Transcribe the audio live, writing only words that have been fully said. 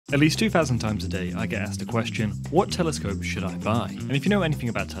At least 2,000 times a day, I get asked a question, what telescope should I buy? And if you know anything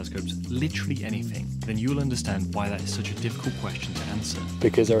about telescopes, literally anything, then you'll understand why that is such a difficult question to answer.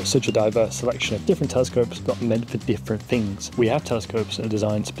 Because there are such a diverse selection of different telescopes that are meant for different things. We have telescopes that are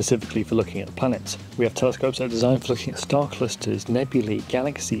designed specifically for looking at the planets. We have telescopes that are designed for looking at star clusters, nebulae,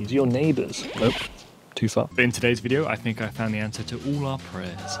 galaxies, your neighbours. Nope, too far. But in today's video, I think I found the answer to all our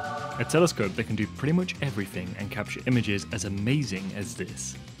prayers. A telescope that can do pretty much everything and capture images as amazing as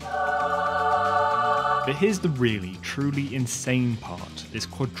this. But here's the really, truly insane part. This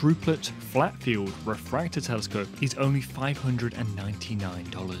quadruplet, flat-field, refractor telescope is only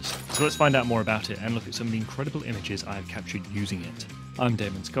 $599. So let's find out more about it and look at some of the incredible images I have captured using it. I'm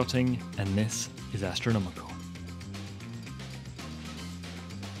Damon Scotting, and this is Astronomical.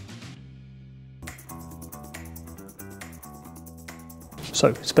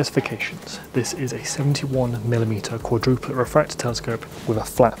 So, specifications. This is a 71mm quadruplet refractor telescope with a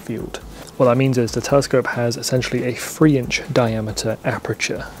flat field. What that means is the telescope has essentially a 3-inch diameter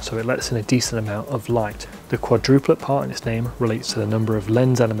aperture, so it lets in a decent amount of light. The quadruplet part in its name relates to the number of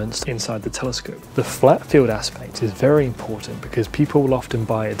lens elements inside the telescope. The flat field aspect is very important because people will often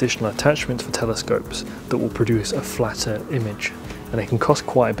buy additional attachments for telescopes that will produce a flatter image, and they can cost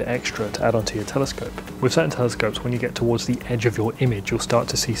quite a bit extra to add onto your telescope. With certain telescopes, when you get towards the edge of your image, you'll start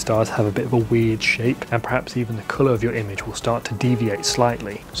to see stars have a bit of a weird shape, and perhaps even the colour of your image will start to deviate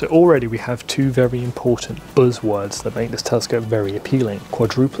slightly. So already we have two very important buzzwords that make this telescope very appealing: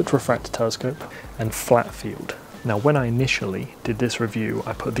 quadruplet refractor telescope and flat field. Now, when I initially did this review,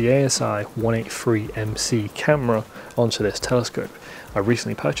 I put the ASI 183MC camera onto this telescope. I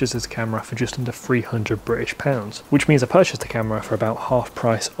recently purchased this camera for just under £300 which means I purchased the camera for about half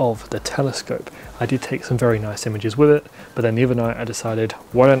price of the telescope. I did take some very nice images with it, but then the other night I decided,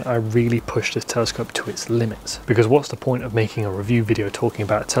 why don't I really push this telescope to its limits? Because what's the point of making a review video talking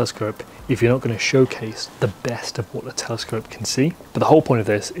about a telescope if you're not going to showcase the best of what the telescope can see? But the whole point of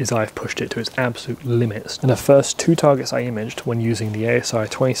this is I've pushed it to its absolute limits. And the first two targets I imaged when using the ASI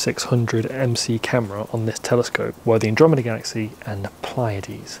 2600MC camera on this telescope were the Andromeda Galaxy and the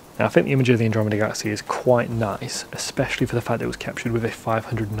Pleiades. Now, I think the image of the Andromeda Galaxy is quite nice, especially for the fact that it was captured with a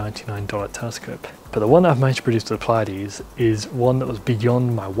 $599 telescope. But the one that I've managed to produce to the Pleiades is one that was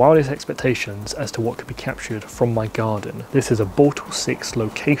beyond my wildest expectations as to what could be captured from my garden. This is a Bortle 6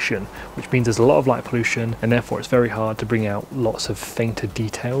 location, which means there's a lot of light pollution, and therefore it's very hard to bring out lots of fainter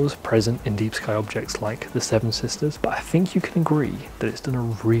details present in deep sky objects like the Seven Sisters. But I think you can agree that it's done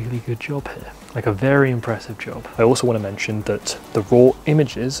a really good job here. Like a very impressive job. I also want to mention that the raw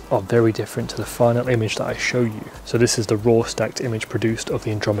images are very different to the final image that I show you. So this is the raw stacked image produced of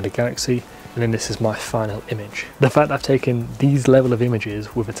the Andromeda Galaxy, and then this is my final image. The fact that I've taken these level of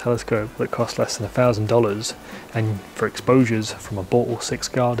images with a telescope that cost less than $1,000, and for exposures from a Bortle 6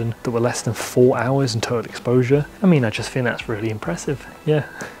 garden that were less than 4 hours in total exposure, I mean, I just think that's really impressive. Yeah.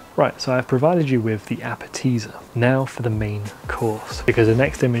 Right, so I've provided you with the appetizer. Now for the main course, because the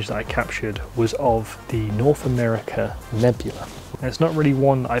next image that I captured was of the North America Nebula. Now, it's not really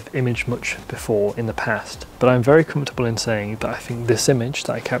one that I've imaged much before in the past, but I'm very comfortable in saying that I think this image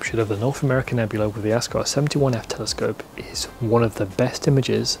that I captured of the North American Nebula with the Askar 71F telescope is one of the best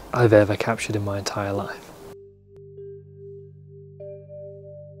images I've ever captured in my entire life.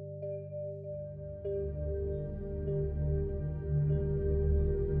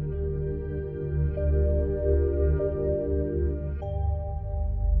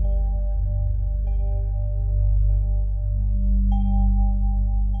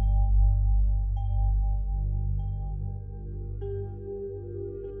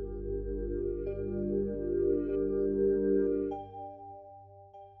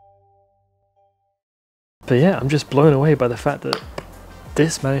 But yeah, I'm just blown away by the fact that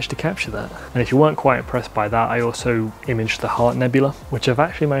this managed to capture that. And if you weren't quite impressed by that, I also imaged the Heart Nebula, which I've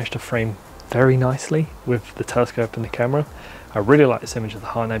actually managed to frame very nicely with the telescope and the camera. I really like this image of the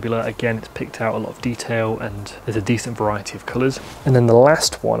Heart Nebula. Again, it's picked out a lot of detail and there's a decent variety of colours. And then the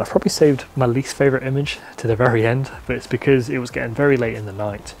last one, I've probably saved my least favourite image to the very end, but it's because it was getting very late in the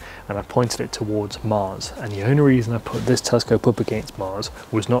night and I pointed it towards Mars. And the only reason I put this telescope up against Mars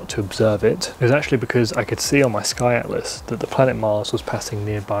was not to observe it. It was actually because I could see on my sky atlas that the planet Mars was passing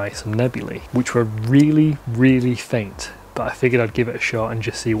nearby some nebulae, which were really, really faint. But I figured I'd give it a shot and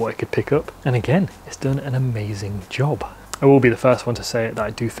just see what it could pick up. And again, it's done an amazing job. I will be the first one to say it that I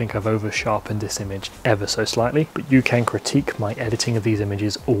do think I've over sharpened this image ever so slightly, but you can critique my editing of these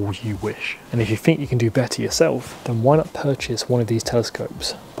images all you wish. And if you think you can do better yourself, then why not purchase one of these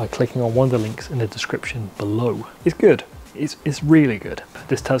telescopes by clicking on one of the links in the description below. It's good. It's really good.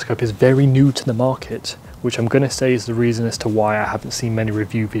 This telescope is very new to the market, which I'm going to say is the reason as to why I haven't seen many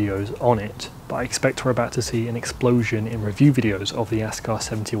review videos on it, but I expect we're about to see an explosion in review videos of the Askar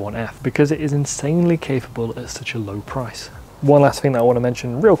 71F because it is insanely capable at such a low price. One last thing that I want to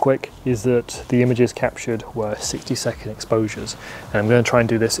mention real quick is that the images captured were 60-second exposures, and I'm going to try and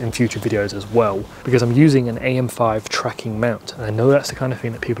do this in future videos as well because I'm using an AM5 tracking mount, and I know that's the kind of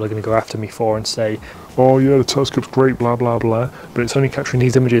thing that people are going to go after me for and say, oh yeah, the telescope's great, blah blah blah, but it's only capturing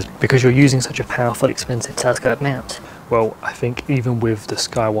these images because you're using such a powerful, expensive telescope mount. Well, I think even with the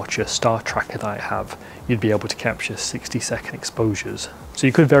Skywatcher star tracker that I have, you'd be able to capture 60-second exposures. So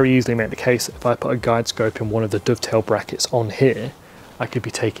you could very easily make the case that if I put a guide scope in one of the dovetail brackets on here, I could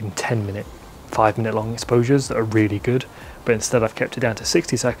be taking 10-minute, 5-minute long exposures that are really good, but instead I've kept it down to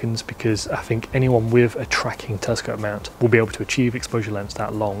 60 seconds because I think anyone with a tracking telescope mount will be able to achieve exposure lengths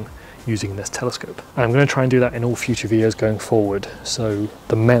that long using this telescope. And I'm going to try and do that in all future videos going forward, so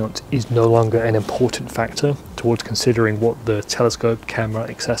the mount is no longer an important factor towards considering what the telescope, camera,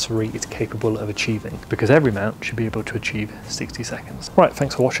 accessory is capable of achieving, because every mount should be able to achieve 60 seconds. Right,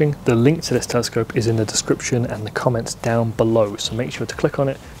 thanks for watching. The link to this telescope is in the description and the comments down below, so make sure to click on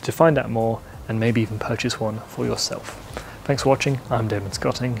it to find out more and maybe even purchase one for yourself. Thanks for watching. I'm Damon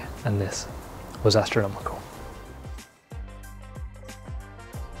Scotting, and this was Astronomical.